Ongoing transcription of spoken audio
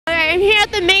I'm here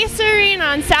at the Mesa Arena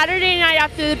on Saturday night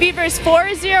after the Beavers'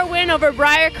 4-0 win over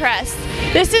Briercrest.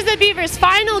 This is the Beavers'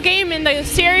 final game in the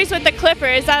series with the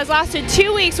Clippers that has lasted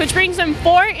 2 weeks, which brings them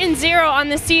 4-0 on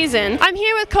the season. I'm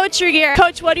here with Coach Regier.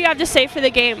 Coach, what do you have to say for the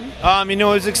game? It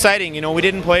was exciting. We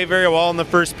didn't play very well in the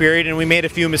first period, and we made a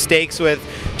few mistakes with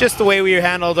just the way we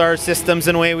handled our systems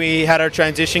and the way we had our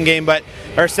transition game. But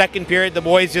our second period, the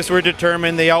boys just were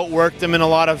determined. They outworked them in a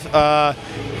lot of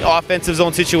offensive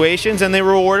zone situations, and they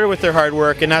were rewarded with their hard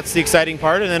work, and that's the exciting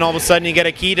part. And then all of a sudden you get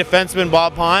a key defenseman,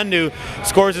 Bob Pond, who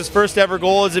scores his first ever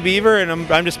goal as a Beaver, and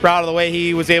I'm just proud of the way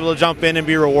he was able to jump in and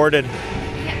be rewarded.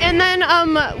 And then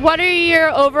what are your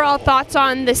overall thoughts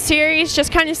on the series,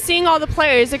 just kind of seeing all the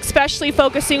players, especially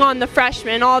focusing on the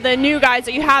freshmen, all the new guys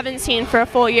that you haven't seen for a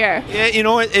full year? Yeah,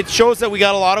 it shows that we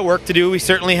got a lot of work to do. We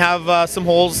certainly have some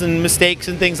holes and mistakes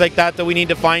and things like that we need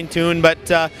to fine tune, but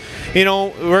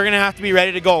we're going to have to be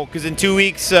ready to go, because in 2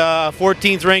 weeks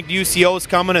 14th ranked UCO is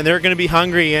coming, and they're going to be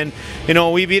hungry, and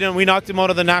we knocked them out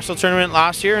of the national tournament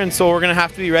last year, and so we're going to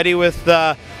have to be ready with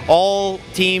all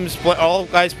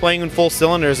guys playing in full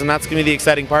cylinders, and that's going to be the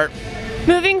exciting part.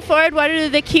 Moving forward, what are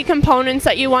the key components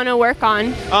that you want to work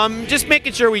on? Just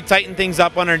making sure we tighten things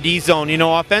up on our D zone.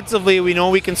 Offensively, we know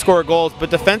we can score goals, but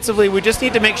defensively, we just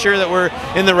need to make sure that we're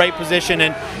in the right position.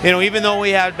 And even though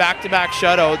we had back-to-back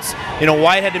shutouts,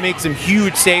 White had to make some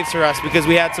huge saves for us because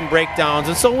we had some breakdowns,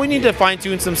 and so we need to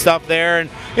fine-tune some stuff there, and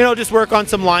just work on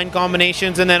some line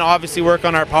combinations, and then obviously work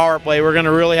on our power play. We're going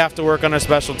to really have to work on our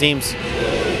special teams.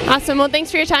 Awesome. Well, thanks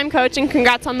for your time, Coach, and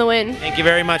congrats on the win. Thank you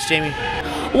very much, Jamie.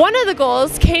 One of the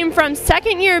goals came from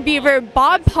second-year Beaver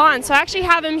Bob Pond, so I actually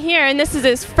have him here, and this is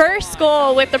his first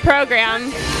goal with the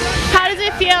program. How does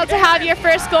it feel to have your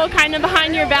first goal kind of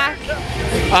behind your back?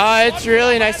 It's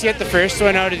really nice to get the first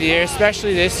one out of the year,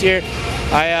 especially this year.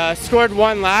 I scored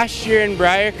one last year in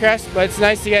Briercrest, but it's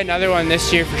nice to get another one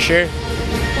this year for sure.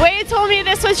 Wade told me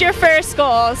this was your first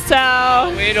goal,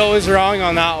 so... Wade was wrong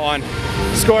on that one.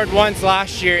 Scored once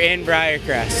last year in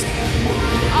Briercrest.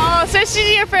 Oh, so this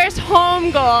is your first home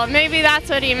goal. Maybe that's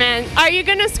what he meant. Are you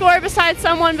going to score beside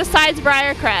someone besides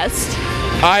Briercrest?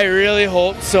 I really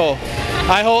hope so.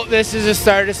 I hope this is the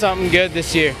start of something good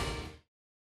this year.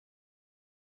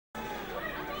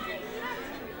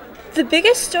 The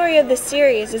biggest story of the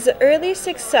series is the early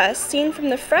success seen from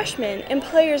the freshmen and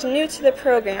players new to the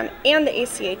program and the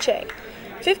ACHA.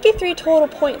 53 total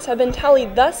points have been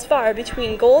tallied thus far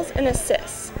between goals and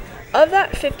assists. Of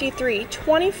that 53,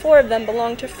 24 of them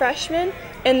belong to freshmen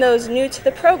and those new to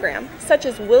the program, such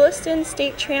as Williston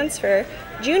State transfer,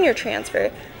 junior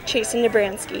transfer, Chasen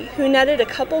Nebransky, who netted a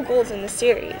couple goals in the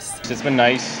series. It's been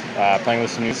nice playing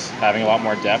with some youth, having a lot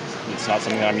more depth. It's not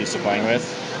something that I'm used to playing with.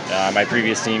 My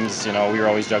previous teams, we were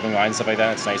always juggling lines and stuff like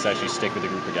that. It's nice to actually stick with a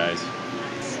group of guys.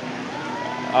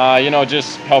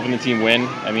 Just helping the team win.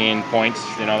 Points,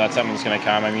 that's something that's going to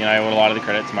come. I owe a lot of the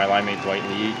credit to my line mate, Dwight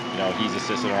Lee. He's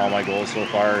assisted on all my goals so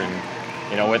far,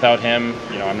 and, without him,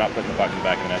 I'm not putting the puck in the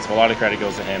back of the net. So a lot of credit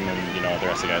goes to him and, the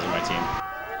rest of the guys on my team.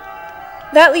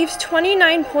 That leaves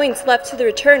 29 points left to the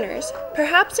returners.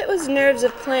 Perhaps it was nerves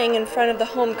of playing in front of the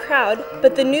home crowd,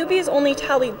 but the newbies only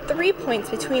tallied 3 points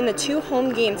between the two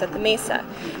home games at the Mesa.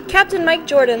 Captain Mike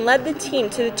Jordan led the team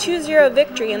to the 2-0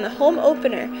 victory in the home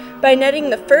opener by netting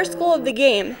the first goal of the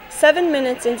game 7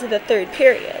 minutes into the third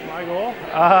period. My goal?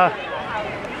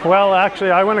 Well,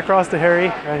 actually, I went across to Harry,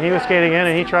 and he was skating in,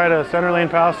 and he tried a center lane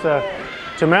pass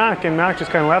to Mac, and Mac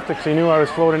just kind of left it because he knew I was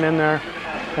floating in there.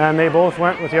 And they both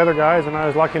went with the other guys, and I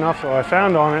was lucky enough, so I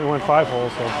found on it and went 5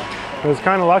 holes. So it was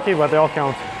kind of lucky, but they all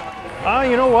count.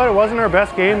 You know what? It wasn't our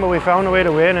best game, but we found a way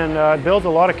to win, and it builds a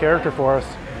lot of character for us.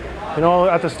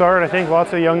 At the start, I think lots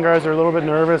of the young guys are a little bit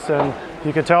nervous, and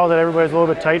you could tell that everybody's a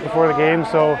little bit tight before the game.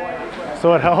 So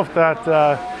it helped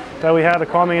that we had a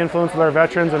calming influence with our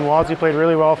veterans, and Wadsey played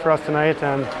really well for us tonight,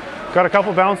 and got a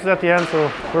couple bounces at the end.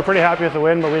 So we're pretty happy with the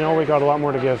win, but we know we got a lot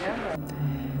more to give.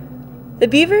 The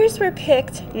Beavers were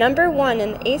picked number 1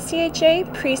 in the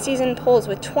ACHA preseason polls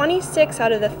with 26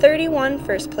 out of the 31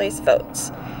 first-place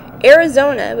votes.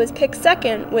 Arizona was picked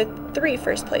second with 3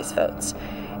 first-place votes.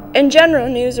 In general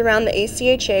news around the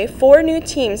ACHA, 4 new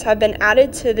teams have been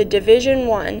added to the Division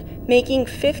I, making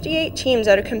 58 teams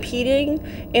that are competing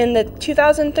in the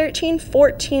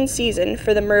 2013-14 season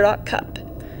for the Murdoch Cup.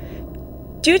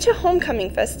 Due to homecoming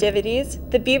festivities,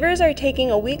 the Beavers are taking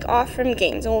a week off from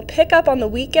games and will pick up on the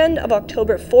weekend of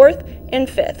October 4th and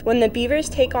 5th when the Beavers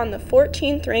take on the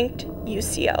 14th ranked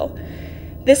UCO.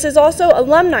 This is also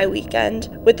Alumni Weekend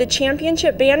with the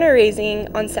championship banner raising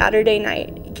on Saturday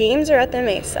night. Games are at the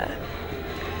Mesa.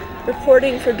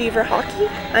 Reporting for Beaver Hockey,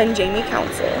 I'm Jamie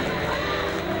Council.